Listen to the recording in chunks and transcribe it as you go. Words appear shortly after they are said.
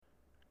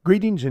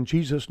Greetings in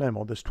Jesus' name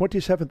on this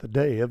 27th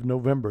day of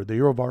November, the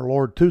year of our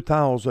Lord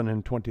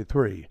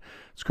 2023.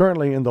 It's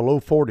currently in the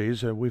low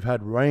 40s. We've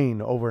had rain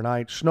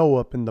overnight, snow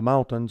up in the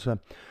mountains,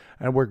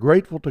 and we're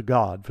grateful to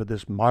God for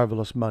this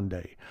marvelous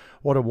Monday.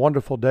 What a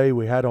wonderful day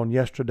we had on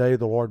yesterday.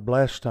 The Lord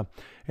blessed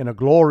in a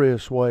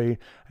glorious way,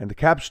 and the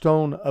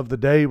capstone of the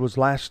day was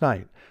last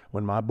night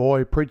when my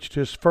boy preached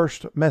his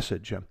first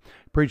message.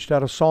 Preached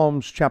out of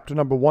Psalms chapter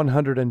number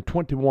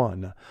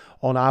 121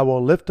 on I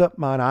will lift up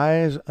mine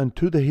eyes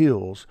unto the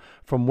hills,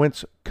 from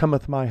whence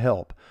cometh my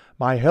help.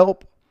 My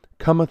help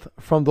cometh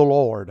from the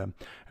Lord.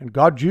 And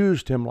God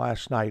used him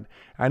last night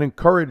and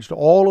encouraged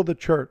all of the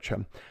church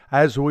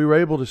as we were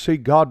able to see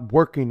God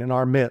working in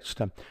our midst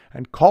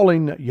and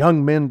calling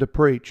young men to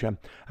preach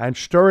and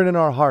stirring in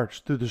our hearts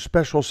through the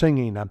special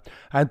singing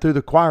and through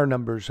the choir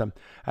numbers.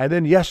 And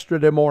then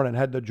yesterday morning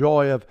had the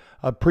joy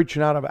of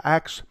preaching out of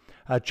Acts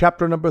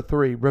chapter number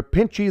 3.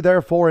 Repent ye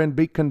therefore and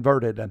be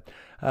converted,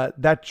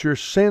 that your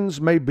sins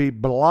may be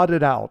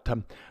blotted out,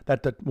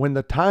 when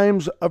the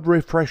times of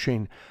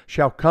refreshing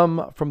shall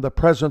come from the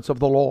presence of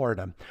the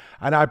Lord.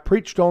 And I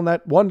preached on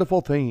that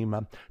wonderful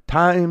theme,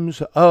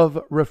 times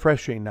of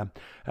refreshing.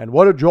 And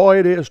what a joy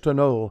it is to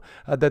know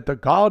that the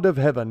God of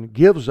heaven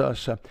gives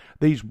us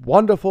these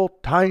wonderful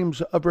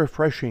times of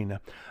refreshing,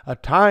 a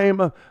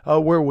time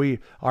where we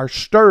are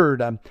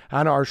stirred and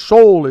our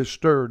soul is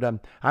stirred and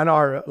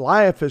our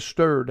life is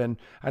stirred and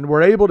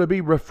we're able to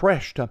be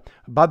refreshed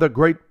by the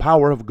great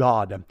power of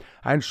God.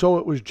 And so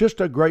it was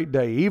just a great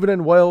day. Even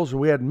in Wales,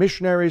 we had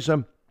missionaries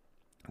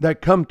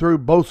that come through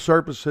both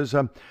services,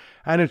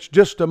 and it's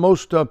just a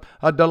most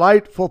a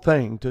delightful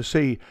thing to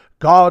see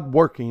God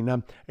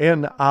working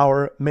in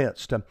our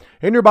midst.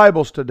 In your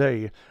Bibles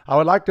today, I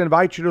would like to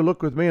invite you to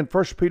look with me in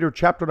 1 Peter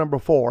chapter number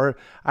 4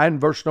 and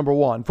verse number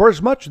 1. For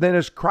as much then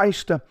as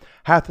Christ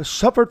hath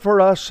suffered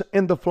for us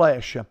in the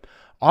flesh,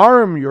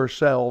 arm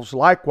yourselves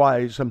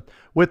likewise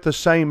with the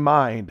same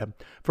mind.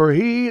 For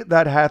he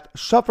that hath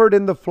suffered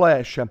in the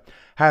flesh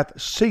hath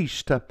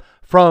ceased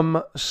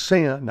from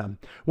sin.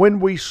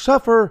 When we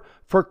suffer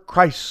for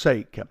Christ's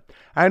sake,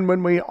 and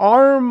when we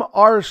arm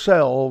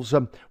ourselves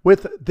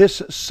with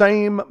this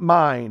same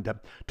mind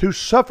to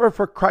suffer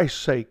for Christ's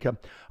sake,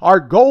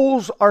 our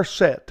goals are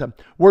set.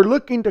 We're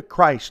looking to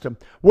Christ.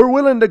 We're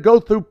willing to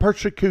go through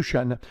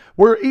persecution.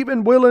 We're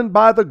even willing,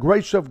 by the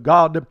grace of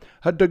God,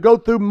 to go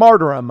through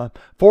martyrdom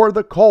for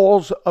the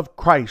cause of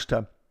Christ.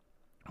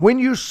 When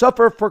you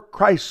suffer for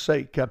Christ's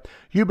sake,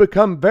 you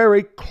become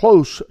very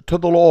close to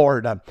the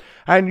Lord,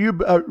 and you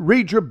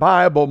read your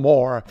Bible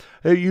more.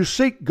 You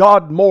seek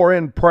God more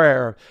in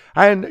prayer,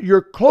 and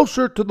you're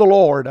closer to the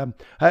Lord.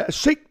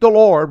 Seek the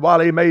Lord while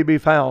he may be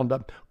found.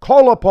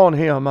 Call upon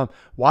him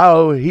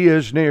while he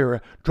is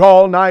near.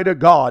 Draw nigh to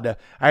God,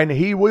 and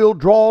he will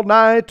draw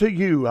nigh to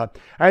you.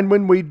 And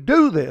when we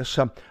do this,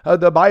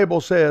 the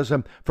Bible says,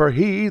 for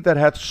he that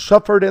hath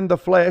suffered in the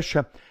flesh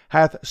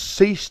hath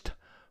ceased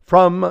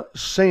from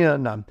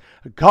sin.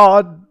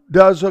 God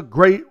does a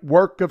great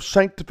work of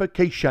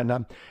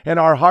sanctification in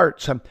our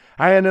hearts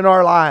and in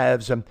our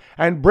lives,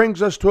 and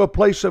brings us to a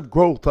place of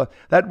growth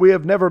that we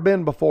have never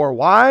been before.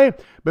 Why?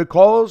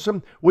 Because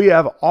we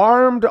have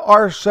armed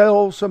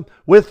ourselves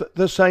with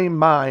the same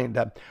mind.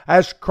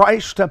 As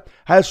Christ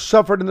has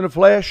suffered in the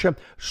flesh,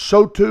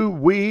 so too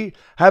we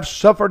have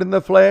suffered in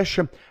the flesh,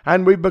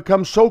 and we've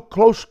become so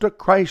close to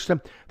Christ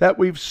that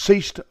we've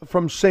ceased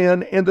from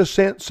sin, in the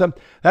sense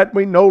that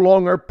we no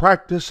longer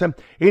practice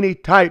any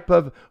type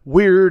of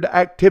weird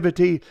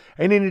activity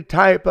and any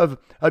type of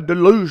a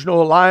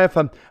delusional life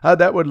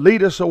that would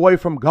lead us away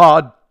from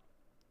God.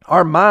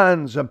 Our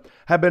minds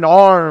have been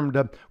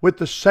armed with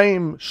the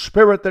same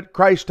spirit that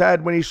Christ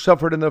had when he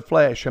suffered in the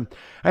flesh. And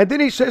then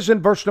he says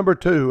in verse number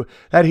 2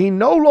 that he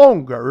no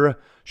longer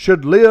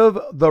should live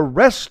the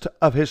rest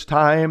of his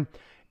time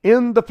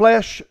in the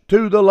flesh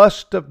to the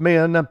lust of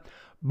men,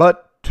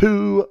 but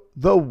to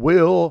the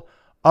will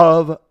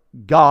of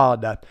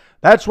God.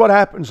 That's what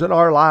happens in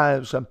our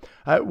lives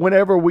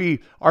whenever we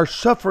are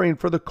suffering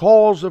for the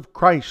cause of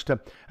Christ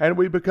and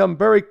we become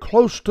very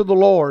close to the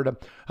Lord.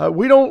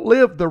 We don't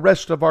live the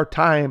rest of our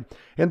time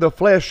in the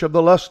flesh of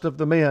the lust of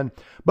the men,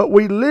 but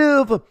we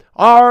live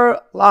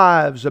our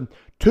lives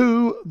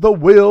to the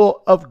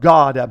will of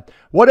God.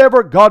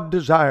 Whatever God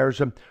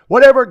desires,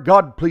 whatever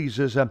God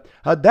pleases,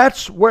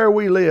 that's where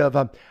we live.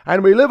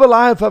 And we live a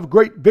life of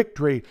great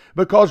victory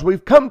because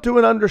we've come to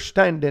an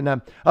understanding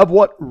of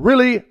what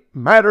really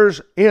matters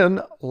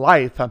in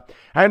life.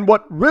 And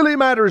what really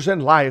matters in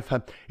life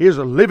is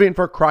living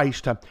for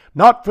Christ,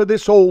 not for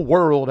this old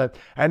world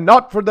and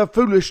not for the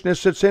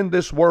foolishness that's in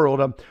this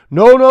world.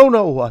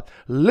 No.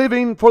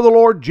 Living for the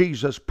Lord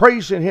Jesus,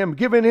 praising him,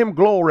 giving him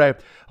glory,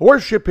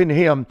 worshiping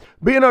him,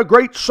 being a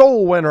great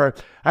soul winner,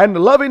 and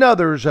loving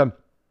others. And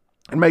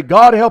may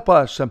God help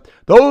us,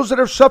 those that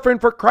are suffering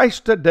for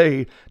Christ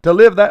today, to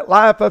live that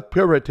life of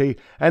purity,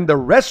 and the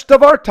rest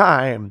of our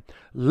time,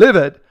 live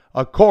it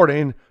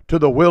according to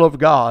the will of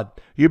God.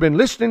 You've been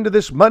listening to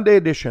this Monday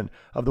edition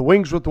of the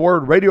Wings with the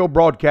Word radio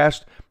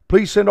broadcast.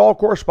 Please send all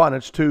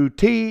correspondence to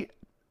T.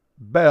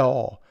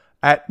 Bell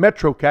at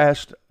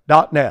metrocast.com.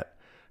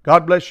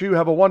 God bless you.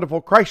 Have a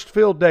wonderful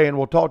Christ-filled day, and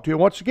we'll talk to you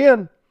once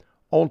again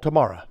on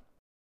tomorrow.